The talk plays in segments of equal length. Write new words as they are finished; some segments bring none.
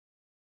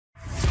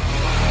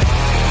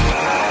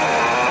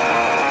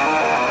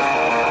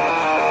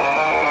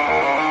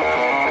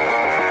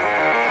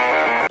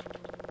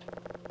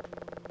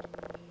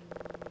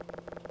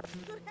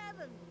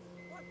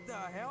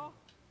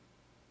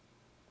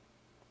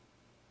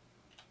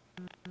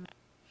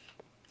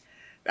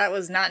That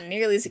was not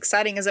nearly as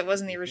exciting as it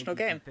was in the original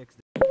game.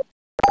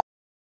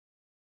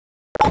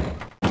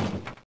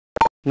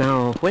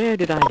 Now, where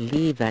did I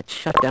leave that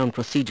shutdown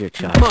procedure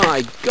chart?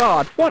 My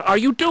God, what are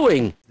you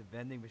doing? The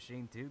vending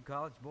machine too,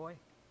 college boy?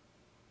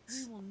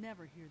 We will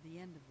never hear the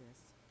end of this.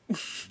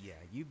 Yeah,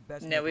 you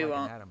best No, make we like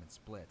won't. an atom and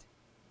split.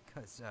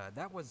 Cause,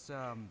 that was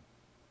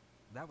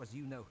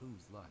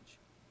you-know-who's lunch.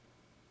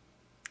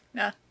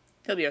 Nah,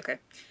 he'll be okay.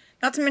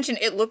 Not to mention,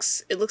 it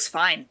looks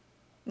fine.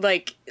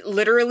 Like,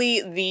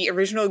 literally, the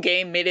original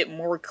game made it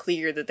more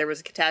clear that there was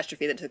a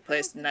catastrophe that took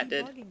place than that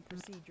did.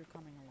 Procedure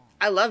coming along?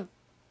 I love...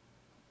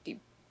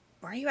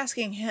 Why are you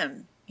asking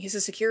him? He's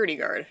a security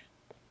guard.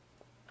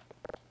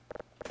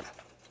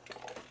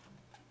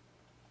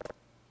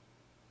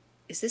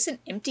 Is this an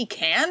empty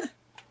can?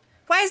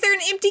 Why is there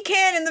an empty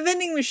can in the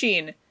vending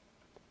machine?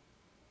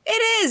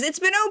 It is! It's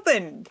been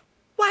opened!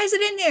 Why is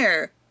it in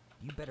here?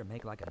 You better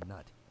make like a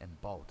nut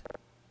and bolt.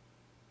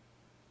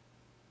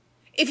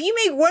 If you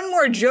make one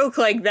more joke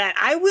like that,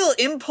 I will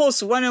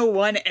Impulse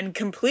 101 and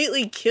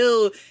completely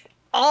kill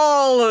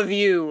all of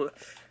you.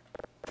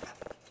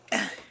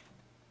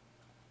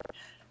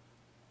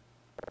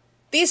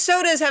 These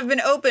sodas have been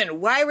opened.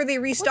 Why were they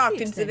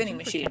restocked into the vending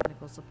machine?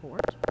 Technical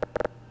support?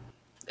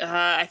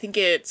 I think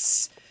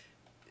it's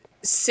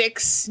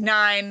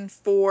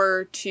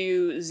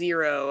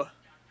 69420.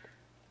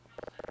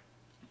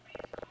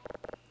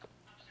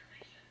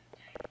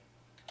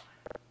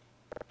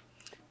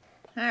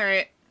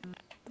 Alright.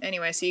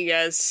 Anyway, see you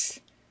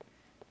guys.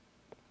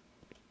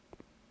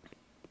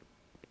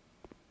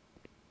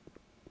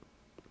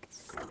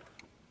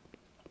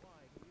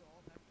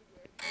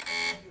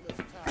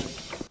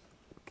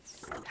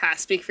 Ha,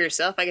 speak for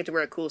yourself. I get to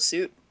wear a cool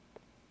suit.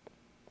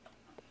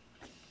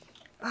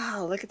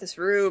 Oh, look at this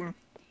room.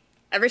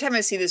 Every time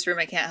I see this room,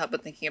 I can't help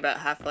but thinking about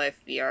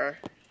Half-Life VR,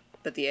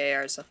 but the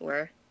AR is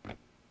self-aware.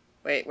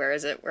 Wait, where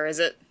is it? Where is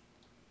it?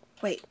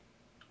 Wait,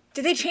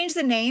 did they change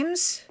the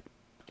names?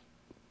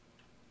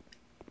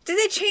 Did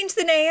they change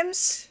the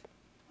names?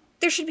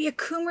 There should be a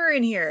Coomer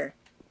in here.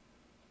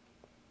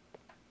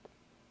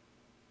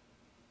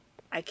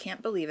 I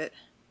can't believe it.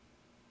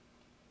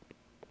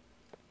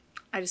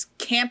 I just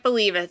can't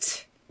believe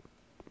it.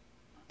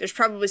 There's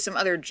probably some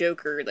other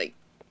Joker, like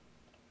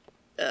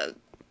an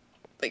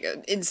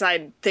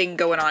inside thing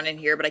going on in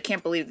here, but I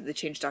can't believe that they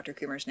changed Dr.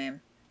 Coomer's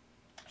name.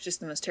 It's just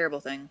the most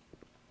terrible thing.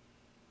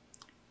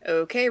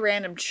 Okay,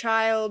 random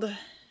child.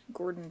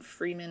 Gordon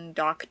Freeman,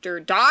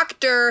 Doctor.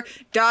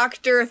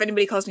 If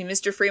anybody calls me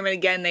Mr. Freeman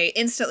again, they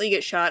instantly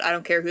get shot. I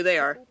don't care who they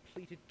are.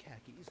 Pleated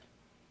khakis.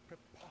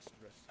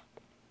 Preposterous.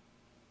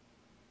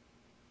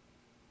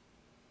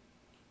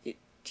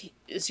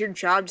 Is your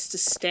job just to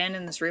stand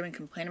in this room and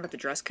complain about the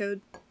dress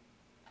code?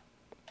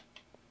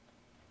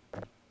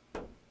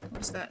 What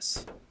is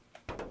this?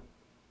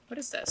 What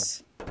is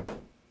this?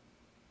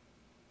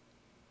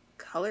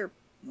 Color...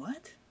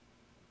 what?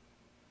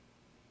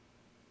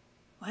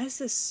 Why is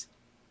this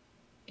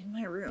in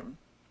my room?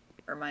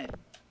 Or my...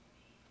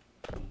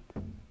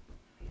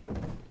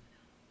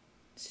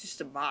 It's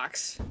just a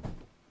box.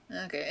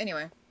 Okay,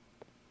 anyway.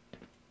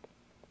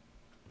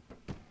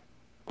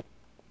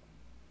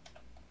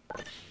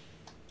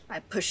 I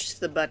pushed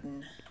the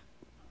button.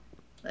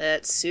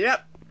 Let's suit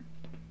up.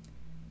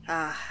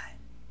 Ah,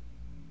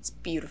 it's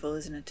beautiful,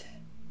 isn't it?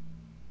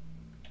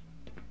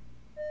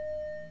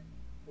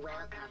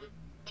 Welcome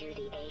to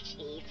the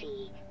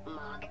HEV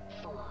Mark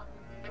IV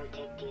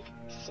protective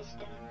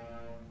system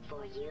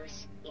for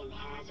use in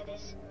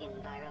hazardous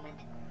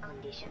environment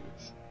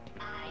conditions.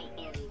 High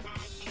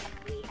impact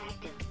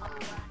reactive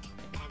armor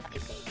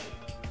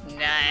activated.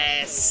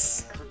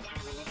 Nice.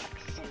 Contaminant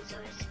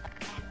sensors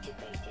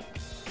activated.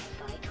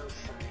 Vital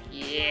signs.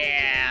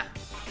 Yeah.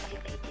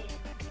 Activated.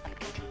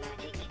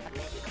 Automatic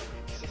medical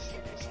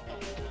systems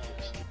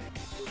engaged.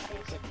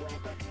 Defensive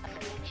weapon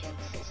selection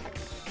system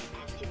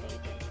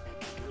activated.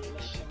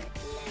 Munition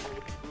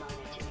level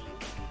monitoring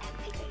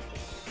activated.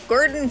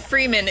 Gordon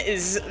Freeman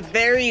is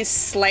very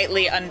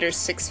slightly under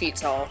 6 feet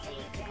tall.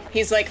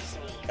 He's like,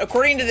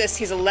 according to this,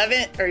 he's 5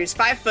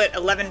 foot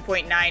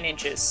 11.9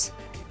 inches.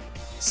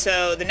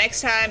 So the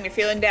next time you're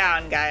feeling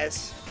down,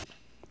 guys,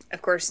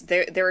 of course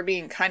they were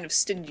being kind of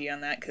stingy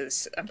on that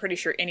because I'm pretty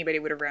sure anybody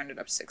would have rounded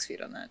up 6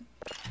 feet on that.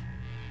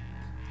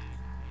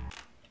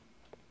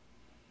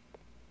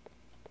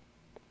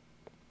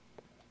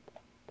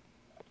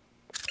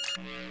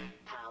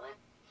 Power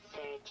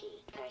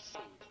 30%.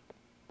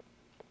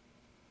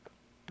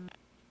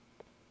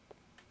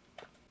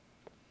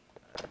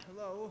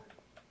 Hello?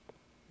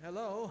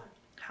 Hello?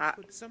 Ha.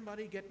 Could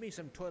somebody get me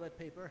some toilet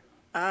paper?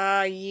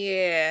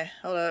 Yeah.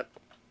 Hold up.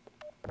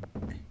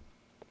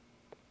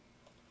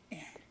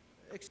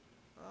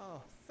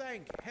 Oh,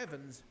 thank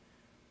heavens.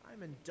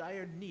 I'm in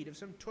dire need of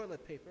some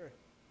toilet paper.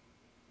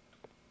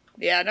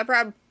 Yeah, no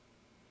problem.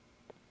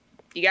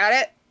 You got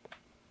it?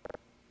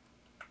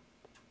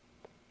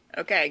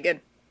 Okay, good.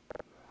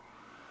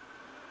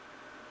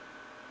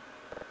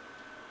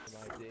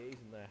 My days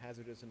in the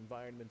hazardous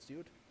environment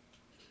suit.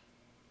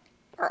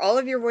 Are all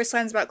of your voice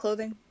lines about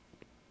clothing?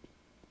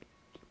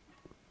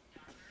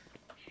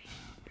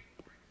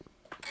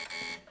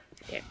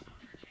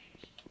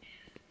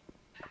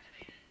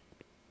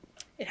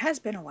 has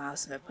been a while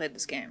since I played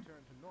this game.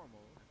 Don't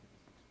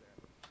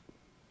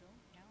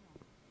count on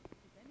it.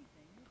 If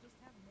anything, we'll just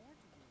have more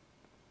to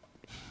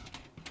do.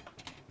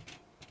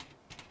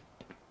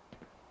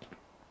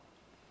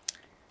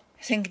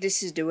 I think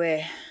this is the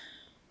way.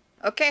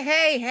 Okay,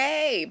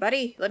 hey,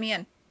 buddy, let me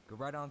in. Go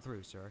right on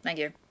through, sir. Thank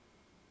you.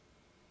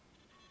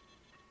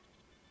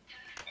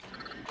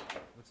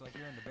 Looks like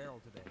you're in the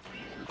barrel today.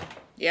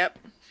 Yep,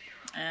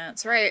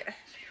 that's right.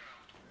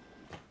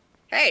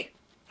 Hey,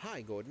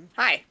 Hi, Gordon.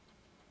 hi.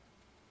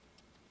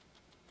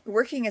 We're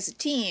working as a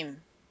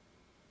team.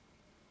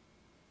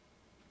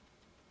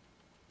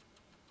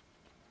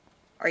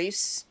 Are you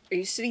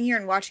sitting here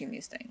and watching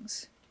these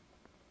things?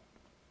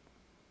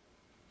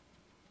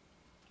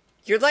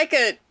 You're like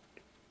a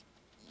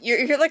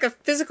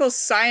physical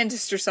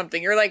scientist or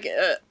something. You're like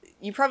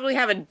you probably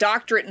have a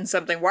doctorate in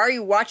something. Why are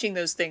you watching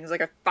those things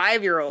like a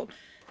 5-year-old?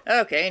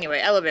 Okay, anyway,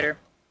 elevator.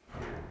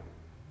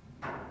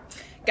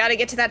 Gotta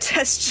get to that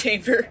test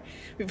chamber.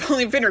 We've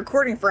only been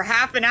recording for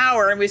half an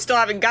hour and we still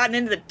haven't gotten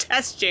into the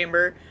test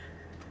chamber.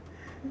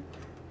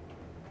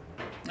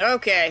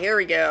 Okay, here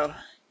we go.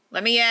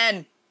 Let me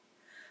in.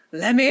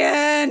 Let me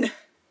in!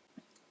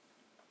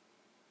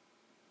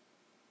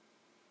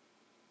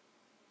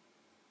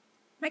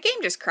 My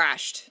game just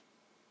crashed.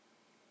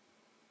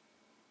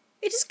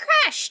 It just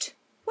crashed.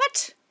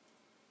 What?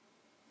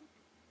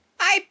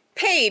 I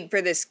paid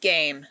for this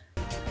game.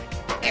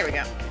 There we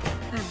go.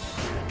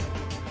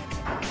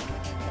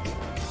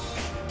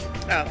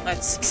 Oh,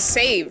 let's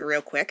save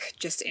real quick,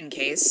 just in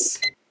case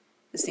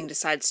this thing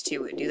decides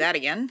to do that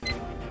again.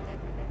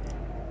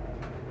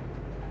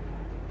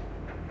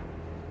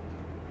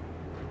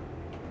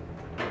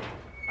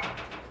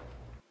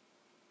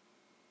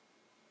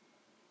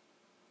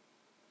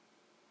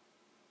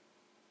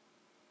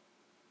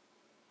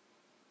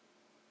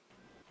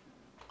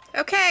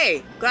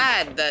 Okay,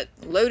 glad that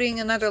loading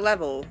another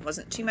level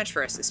wasn't too much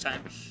for us this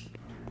time.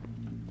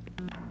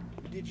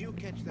 Did you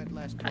catch that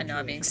last I know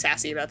I'm being torture?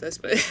 sassy about this,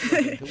 but...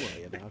 Nothing to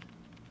worry about.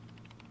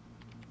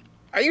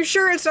 Are you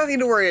sure it's nothing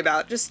to worry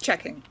about? Just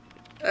checking.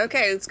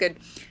 Okay, that's good.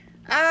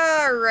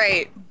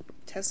 Alright.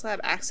 Test lab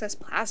access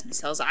plasma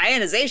cells,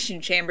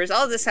 ionization chambers.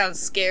 All of this sounds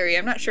scary.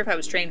 I'm not sure if I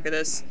was trained for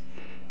this.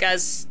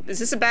 Guys, is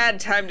this a bad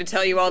time to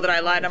tell you all that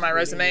I lied on my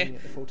resume?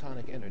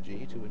 Photonic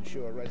energy to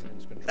ensure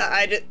resonance control.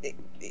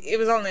 It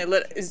was only a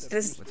little... Is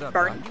this What's up,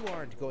 burn? Doc? You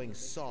aren't going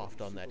soft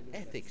on that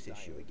ethics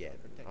issue again,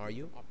 are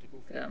you?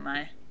 Oh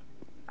my.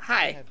 I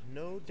Hi. have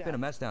no It's been a doubt.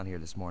 mess down here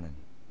this morning.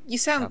 You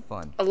sound Have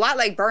fun. a lot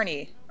like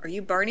Barney. Are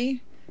you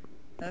Barney?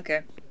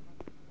 Okay.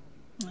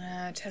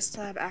 Test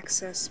lab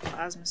access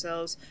plasma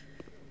cells.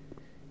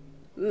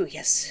 Ooh,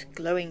 yes.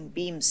 Glowing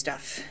beam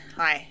stuff.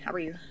 Hi, how are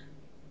you?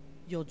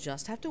 You'll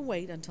just have to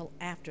wait until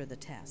after the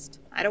test.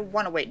 I don't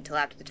want to wait until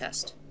after the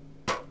test.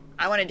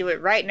 I want to do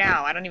it right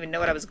now. I don't even know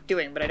what I was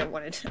doing, but I don't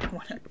want to. I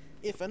want to.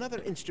 If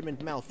another instrument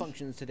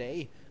malfunctions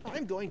today,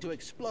 I'm going to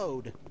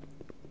explode.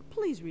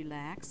 Please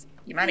relax.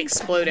 You might Things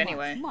explode sound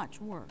anyway. Much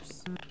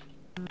worse.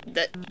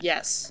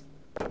 Yes.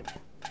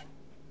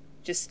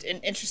 Just an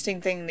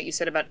interesting thing that you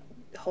said about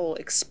the whole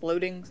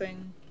exploding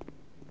thing.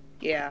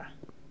 Yeah.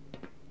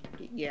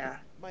 Yeah.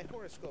 My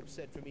horoscope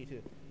said for me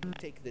to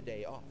take the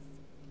day off.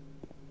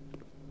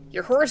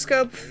 Your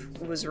horoscope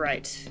was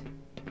right.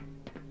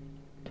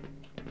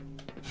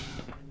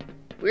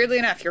 Weirdly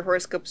enough, your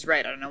horoscope's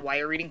right. I don't know why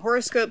you're reading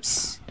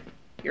horoscopes.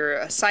 You're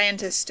a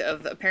scientist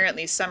of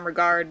apparently some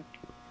regard,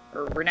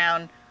 or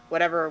renown,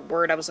 whatever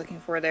word I was looking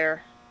for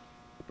there.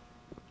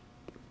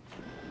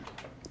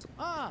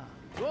 Ah,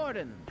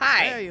 Gordon.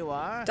 Hi. There you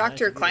are. Dr. Nice of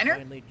you to Kleiner?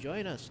 Finally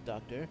join us,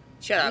 Doctor.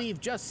 Shut up. We've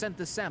just sent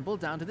the sample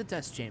down to the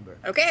test chamber.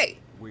 Okay.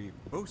 We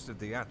boosted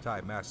the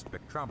anti-mass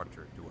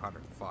spectrometer to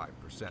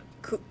 105%.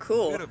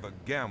 Cool. Bit of a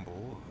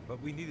gamble, but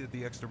we needed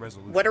the extra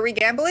resolution. What are we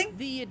gambling?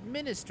 The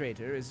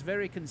administrator is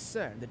very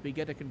concerned that we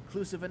get a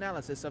conclusive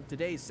analysis of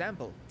today's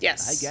sample.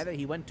 Yes. I gather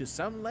he went to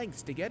some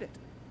lengths to get it.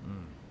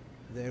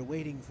 They're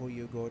waiting for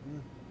you,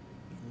 Gordon.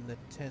 In the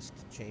test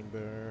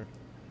chamber.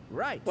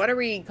 Right. What are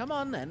we... Come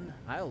on then.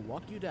 I'll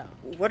walk you down.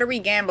 What are we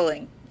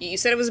gambling? You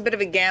said it was a bit of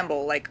a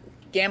gamble. Like,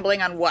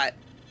 gambling on what?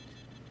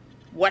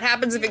 What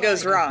happens if it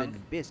goes Eli has wrong?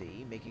 been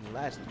busy making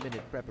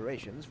last-minute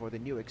preparations for the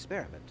new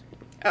experiment.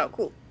 Oh,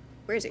 cool.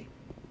 Where is he?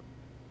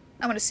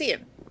 I want to see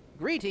him.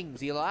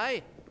 Greetings,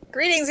 Eli.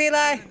 Greetings,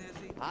 Eli.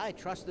 I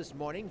trust this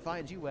morning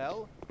finds you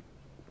well.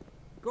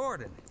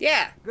 Gordon,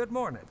 Yeah. good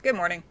morning. Good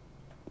morning.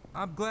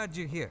 I'm glad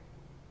you're here.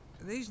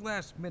 These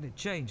last-minute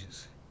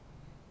changes,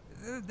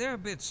 they're a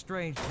bit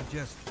strange to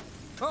just...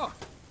 Oh!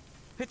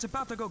 It's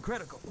about to go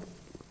critical.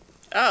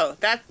 Oh,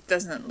 that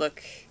doesn't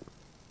look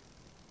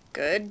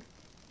good.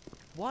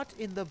 What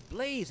in the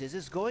blazes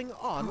is going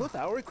on with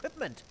our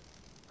equipment?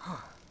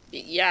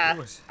 Yeah, It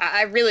was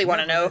I really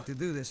want to Never know. meant to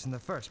do this in the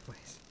first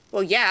place.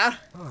 Well, yeah.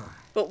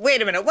 But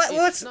wait a minute. What's...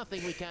 It's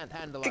nothing we can't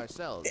handle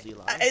ourselves,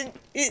 Eli.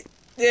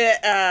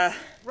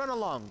 Run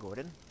along,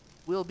 Gordon.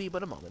 We'll be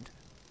but a moment.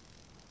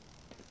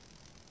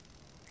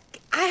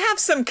 I have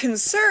some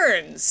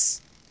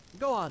concerns.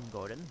 Go on,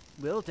 Gordon.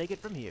 We'll take it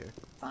from here.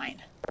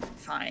 Fine.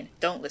 Fine.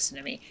 Don't listen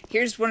to me.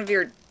 Here's one of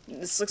your...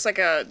 This looks like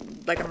a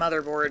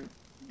motherboard.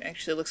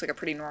 Actually, it looks like a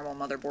pretty normal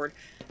motherboard.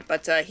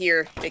 But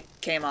here, it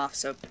came off,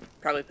 so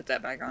probably put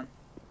that back on.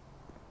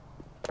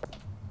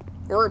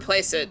 Or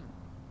replace it.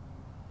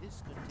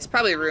 It's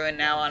probably ruined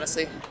now,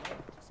 honestly.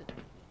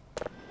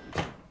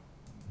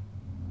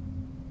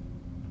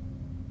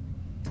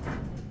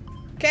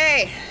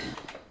 Okay.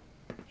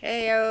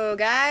 Heyo,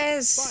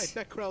 guys.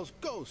 By Becquerel's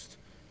ghost.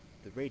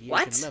 The radiation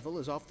What? level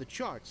is off the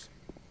charts.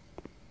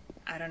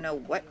 I don't know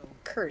what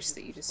curse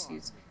that you just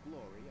used.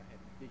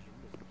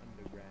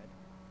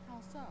 How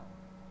so?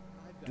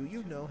 Do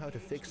you know how to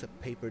fix a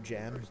paper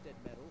jam?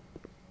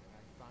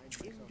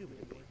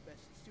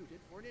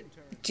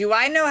 Do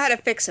I know how to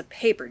fix a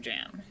paper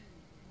jam?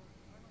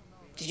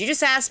 Did you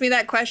just ask me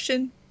that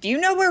question? Do you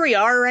know where we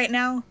are right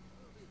now?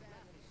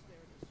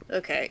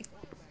 Okay.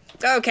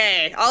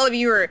 Okay, all of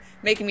you are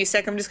making me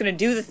sick. I'm just gonna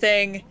do the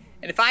thing.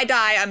 And if I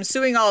die, I'm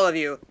suing all of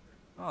you.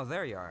 Oh,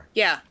 there you are.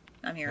 Yeah,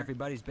 I'm here.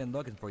 Everybody's been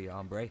looking for you,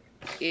 hombre.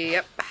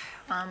 Yep.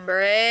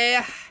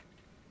 Hombre.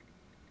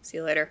 See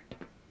you later.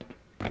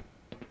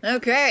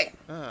 Okay.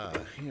 Ah,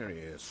 here he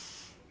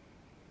is.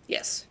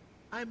 Yes.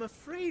 I'm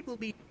afraid we'll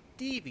be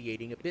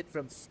deviating a bit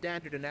from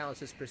standard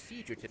analysis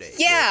procedure today.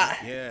 Yeah.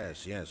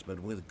 Yes, but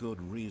with good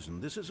reason.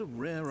 This is a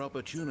rare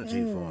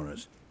opportunity for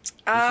us. This is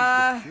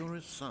the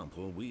purest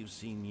sample we've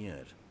seen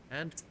yet.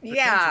 And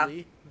Yeah.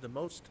 potentially the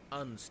most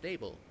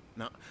unstable.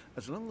 Now,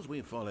 as long as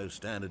we follow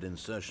standard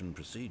insertion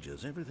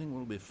procedures, everything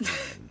will be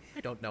fine.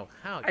 I don't know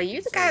how. Are you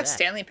can the say guy of that.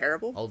 Stanley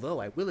Parable?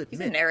 Although I will the admit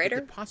that narrator?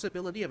 the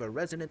possibility of a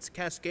resonance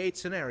cascade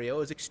scenario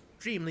is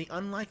extremely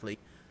unlikely.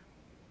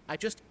 I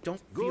just don't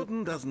feel...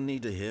 Gordon doesn't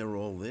need to hear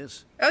all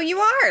this. Oh, you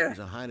are. He's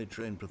a highly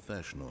trained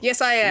professional.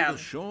 Yes, I am. We've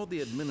assured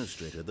the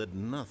administrator that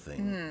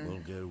nothing will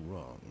go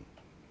wrong.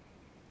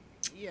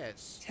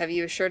 Yes. Have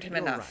you assured him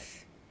You're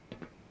enough? right.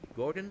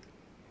 Gordon,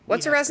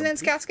 What's we a have resonance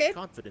complete cascade?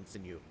 confidence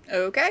in you.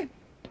 Okay.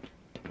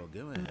 Well,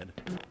 go ahead.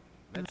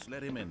 Let's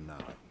let him in now.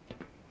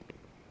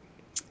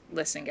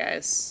 Listen,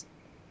 guys.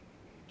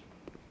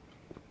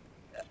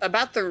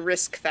 About the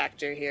risk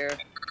factor here.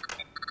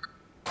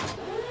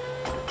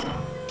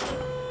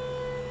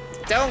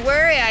 Don't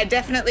worry, I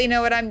definitely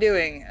know what I'm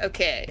doing.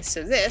 Okay,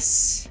 so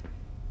this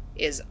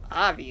is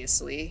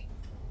obviously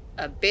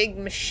a big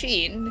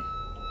machine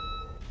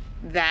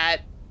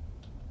that...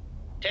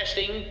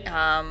 Testing.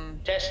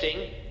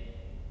 Testing.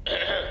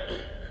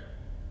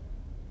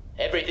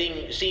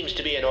 Everything seems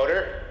to be in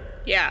order.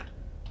 Yeah.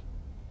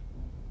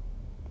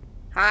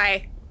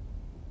 Hi.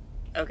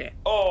 Okay.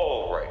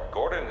 All right,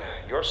 Gordon.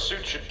 Your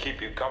suit should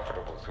keep you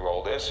comfortable through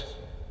all this.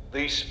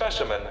 The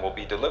specimen will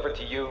be delivered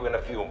to you in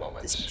a few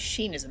moments. This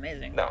machine is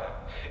amazing. Now,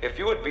 if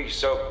you would be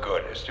so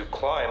good as to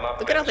climb up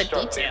Look at all and the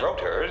start detail. the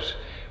rotors,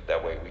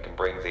 that way we can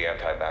bring the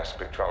anti-mass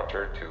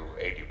spectrometer to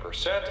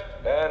 80%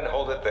 and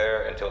hold it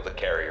there until the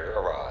carrier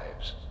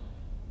arrives.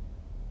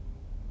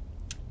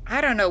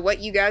 I don't know what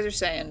you guys are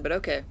saying, but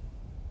okay.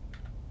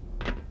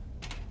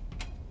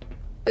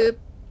 Boop.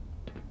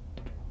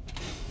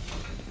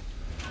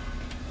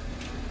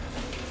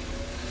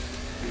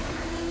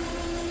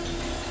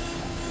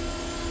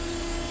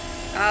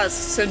 Ah, it's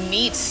so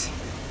neat.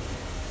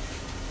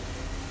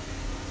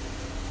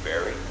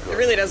 Very good. It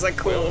really does look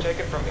cool. We'll take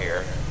it from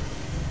here.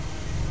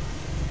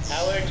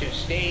 Power to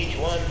stage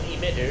 1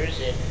 emitters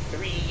in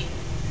 3,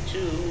 2,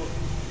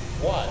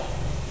 1.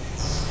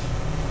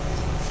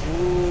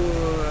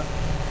 Ooh.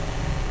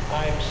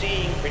 I'm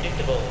seeing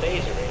predictable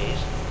phase arrays.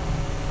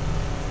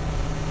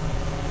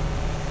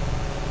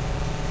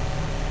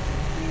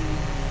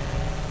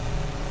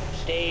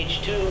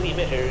 Stage 2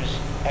 emitters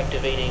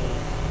activating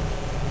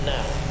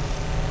now.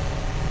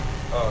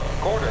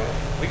 Gordon,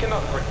 we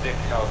cannot predict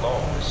how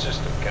long the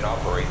system can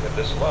operate at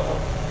this level,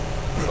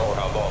 nor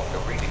how long the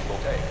reading will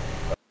take.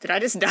 Did I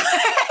just die?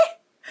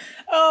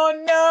 Oh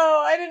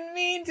no, I didn't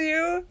mean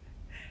to.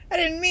 I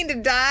didn't mean to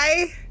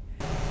die.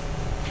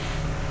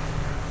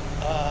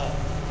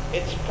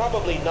 It's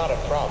probably not a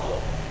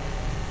problem.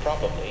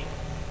 Probably.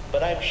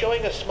 But I'm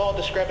showing a small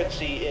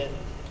discrepancy in...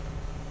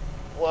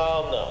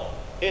 Well, no.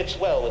 It's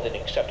well within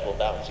acceptable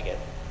bounds again.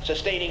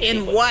 Sustaining In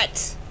sequence.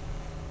 what?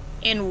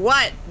 In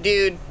what,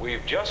 dude?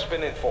 We've just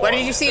been informed. What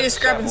did you see that the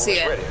discrepancy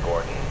sample in? is ready,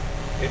 Gordon.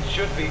 It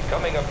should be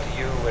coming up to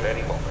you at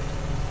any moment.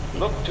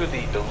 Look to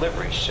the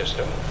delivery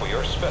system for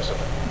your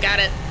specimen. Got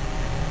it.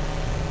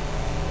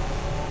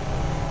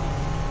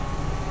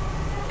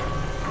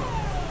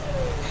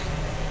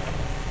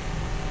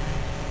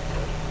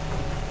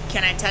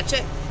 Can I touch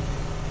it?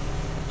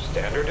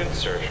 Standard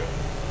insertion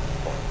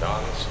for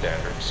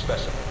non-standard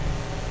specimen.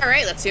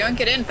 Alright, let's yoink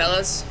it in,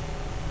 fellas.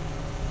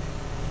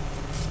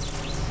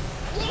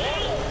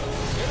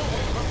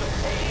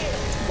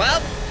 Well,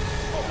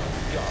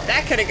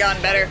 that could have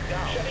gone better.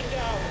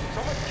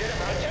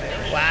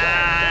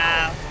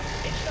 Wow.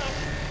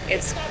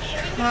 It's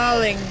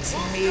calling to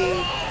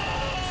me.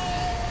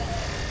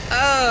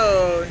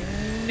 Oh,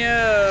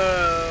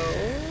 no.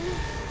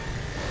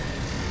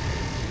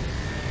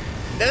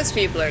 Those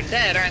people are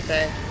dead, aren't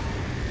they?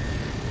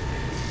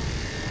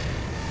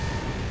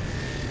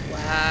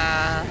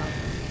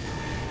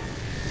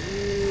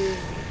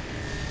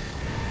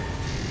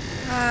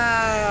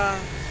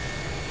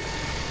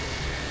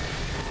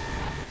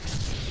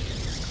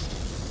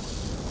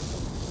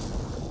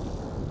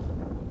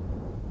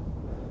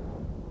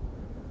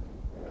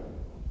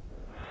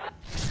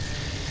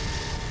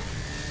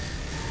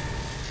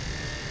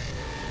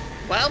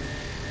 Well.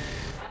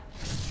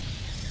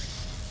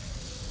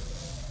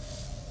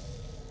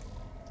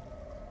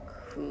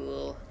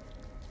 Cool.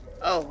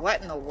 Oh,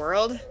 what in the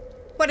world?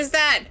 What is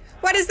that?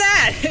 What is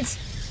that?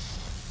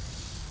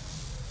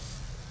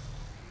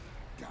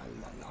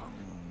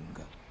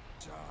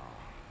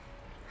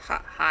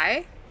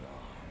 Hi?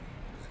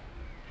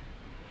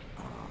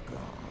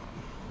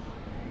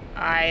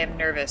 I am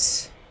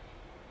nervous.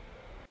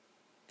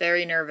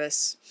 Very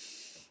nervous.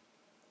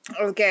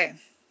 Okay.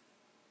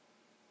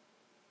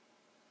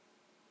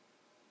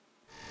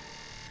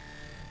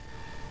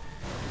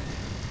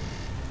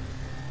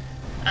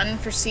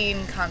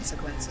 Unforeseen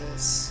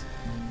consequences.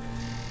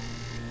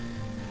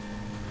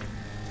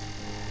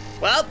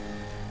 Well,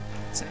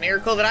 it's a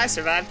miracle that I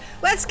survived.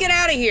 Let's get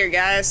out of here,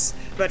 guys.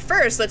 But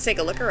first, let's take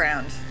a look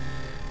around.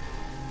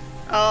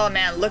 Oh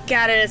man, look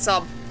at it. It's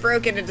all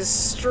broken and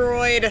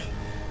destroyed.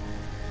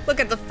 Look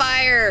at the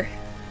fire.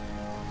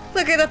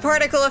 Look at the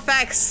particle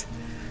effects.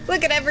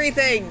 Look at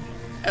everything.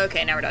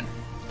 Okay, now we're done.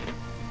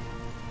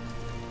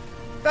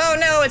 Oh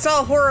no, it's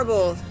all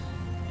horrible.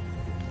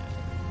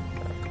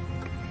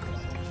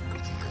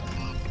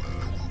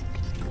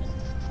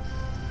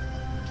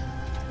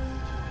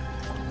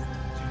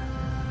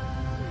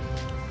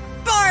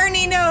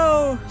 Barney,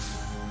 no!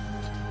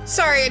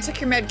 Sorry, I took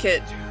your med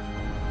kit.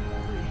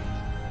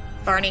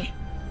 Barney.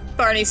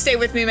 Barney, stay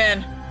with me,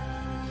 man.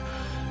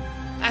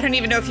 I don't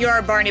even know if you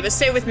are Barney, but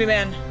stay with me,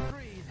 man.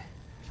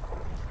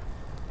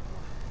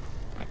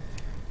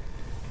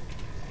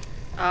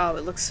 Oh,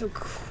 it looks so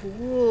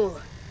cool.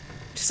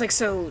 Just like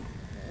so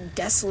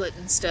desolate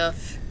and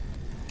stuff.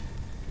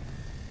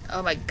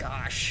 Oh my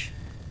gosh.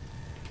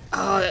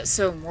 Oh, that's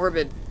so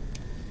morbid.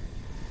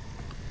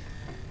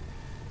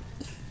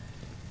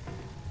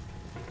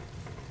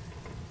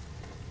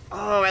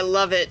 Oh, I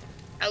love it.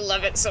 I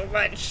love it so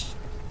much.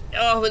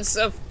 Oh, it's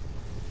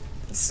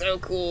so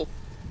cool.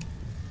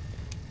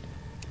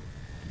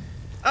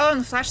 Oh,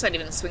 and the flashlight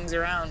even swings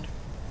around.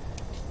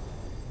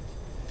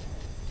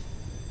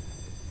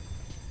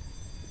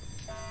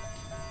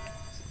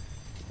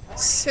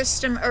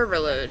 System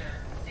overload.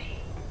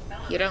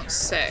 You don't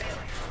say.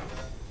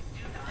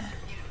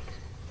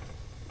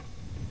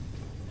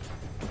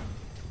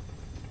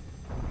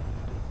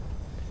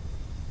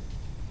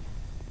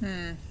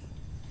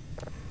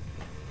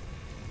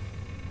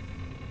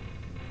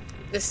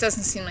 This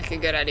doesn't seem like a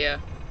good idea.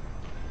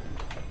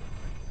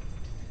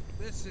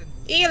 Listen.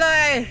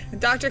 Eli!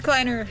 Dr.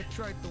 Kleiner! I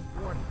tried to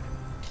warn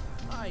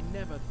you. I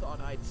never thought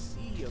I'd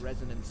see a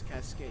resonance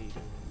cascade,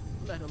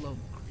 let alone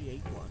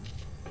create one.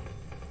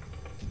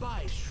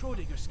 By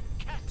Schrodinger's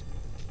cat.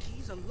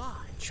 He's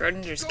alive.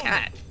 Schrodinger's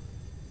cat.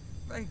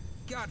 Thank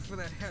God for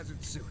that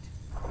hazard suit.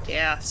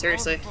 Yeah,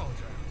 seriously.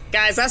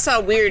 Guys, I saw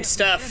weird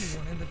stuff.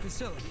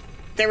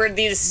 There were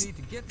these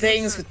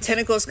things with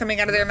tentacles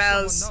coming out of their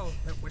mouths.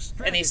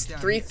 And these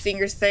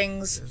three-finger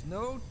things. There's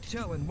no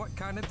telling what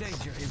kind of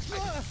danger is.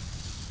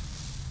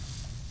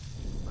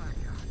 My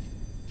God,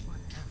 what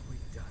have we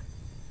done?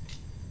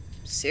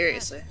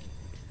 Seriously.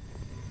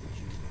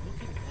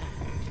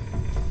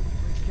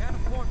 We can't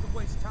afford to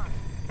waste time.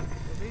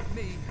 Believe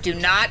me. Do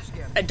not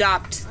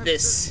adopt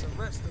this.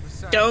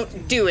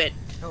 Don't do it.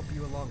 Help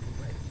you along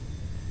the way.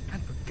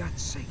 And for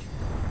God's sake,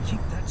 keep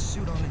that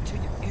suit on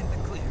until you're in the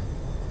clear.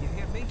 You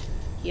hear me?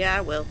 Yeah,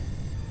 I will.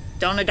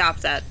 Don't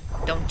adopt that.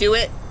 Don't do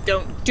it.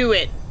 Don't do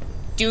it.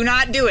 Do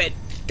not do it.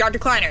 Dr.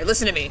 Kleiner,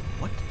 listen to me.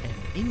 What an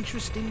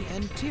interesting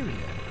anterior.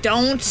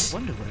 Don't. I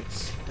wonder where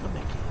its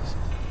stomach is.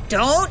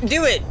 Don't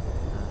do it.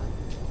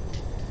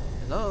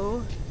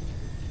 Hello?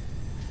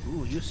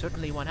 Ooh, you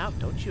certainly want out,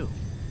 don't you?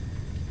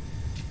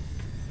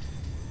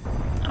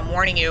 I'm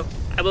warning you.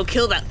 I will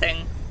kill that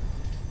thing.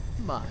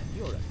 My,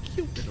 you're a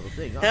cute little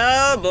thing.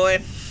 Oh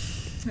boy.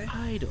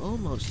 I'd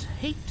almost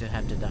hate to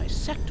have to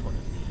dissect one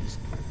of these.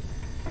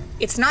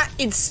 It's not,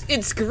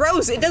 it's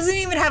gross. It doesn't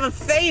even have a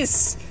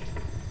face.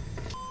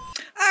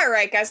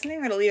 Alright guys, I think I'm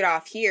going to leave it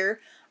off here.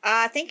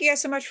 Thank you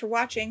guys so much for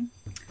watching.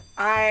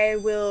 I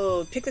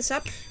will pick this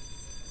up a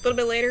little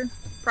bit later,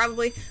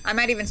 probably. I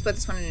might even split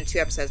this one into 2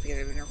 episodes because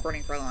I've been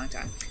recording for a long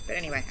time. But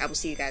anyway, I will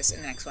see you guys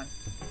in the next one.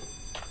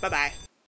 Bye-bye.